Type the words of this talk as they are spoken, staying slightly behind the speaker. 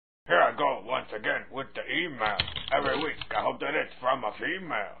again with the email. Every week, I hope that it's from a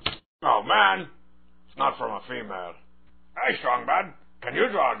female. Oh, man. It's not from a female. Hey, Strongbad, can you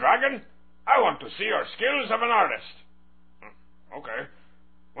draw a dragon? I want to see your skills of an artist. Okay.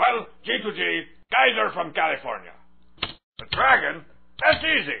 Well, G2G, Kaiser from California. The dragon? That's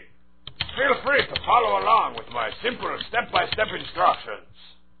easy. Feel free to follow along with my simple step-by-step instructions.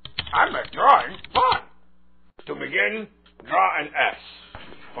 I make drawing fun. To begin, draw an S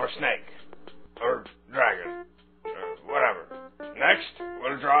for snake, or dragon, or whatever. Next,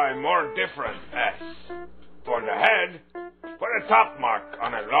 we'll draw a more different S. For the head, put a top mark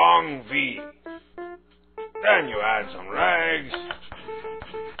on a long V. Then you add some legs,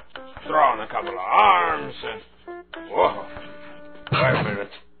 throw on a couple of arms, and... Whoa. Wait a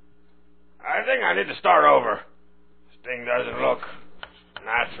minute. I think I need to start over. This thing doesn't look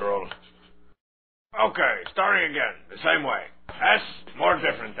natural. Okay, starting again, the same way. S, more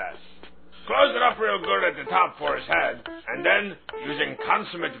different S. Close it up real good at the top for his head, and then, using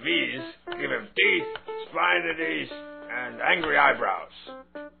consummate V's, give him teeth, spinities, and angry eyebrows.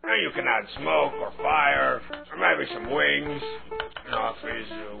 And you can add smoke or fire, or maybe some wings. You know, if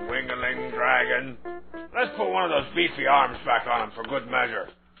he's a wingling dragon. Let's put one of those beefy arms back on him for good measure.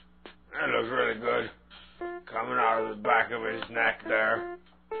 That looks really good. Coming out of the back of his neck there.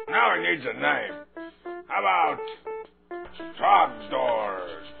 Now he needs a name. How about Trogdor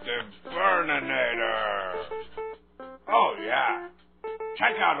the Burninator? Oh, yeah.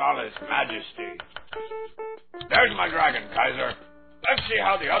 Check out all his majesty. There's my dragon, Kaiser. Let's see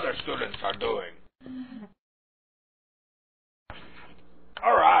how the other students are doing.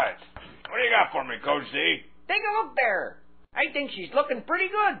 All right. What do you got for me, Coach Z? Take a look there. I think she's looking pretty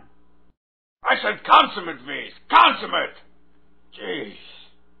good. I said consummate, V's. Consummate! Jeez.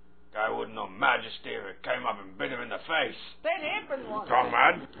 Guy wouldn't know majesty if it came up and bit him in the face. That happened once. Strong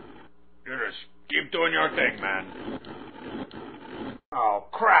man. You just keep doing your thing, man. Oh,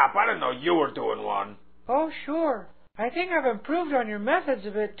 crap. I didn't know you were doing one. Oh, sure. I think I've improved on your methods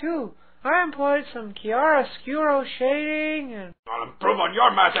a bit, too. I employed some chiaroscuro shading and... I'll improve on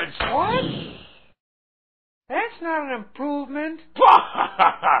your methods. What? That's not an improvement.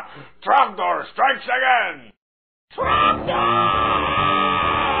 Trogdor strikes again. Trogdor!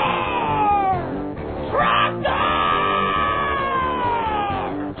 Trogdor!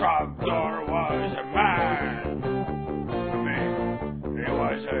 Trogdor was a man. I mean, he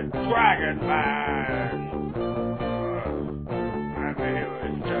was a dragon man. Maybe he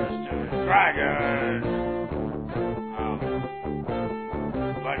was just a dragon.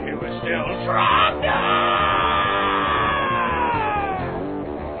 But he was still Trogdor!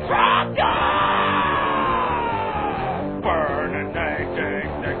 Burninating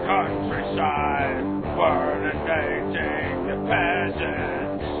the countryside, burninating the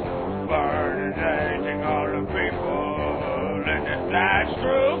peasants, burninating all the people in the thatched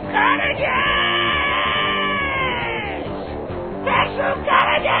roof cottages! Thatched roof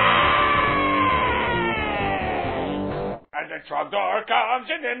cottages! And the Trogdor comes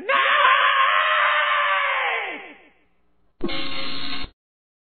in the night!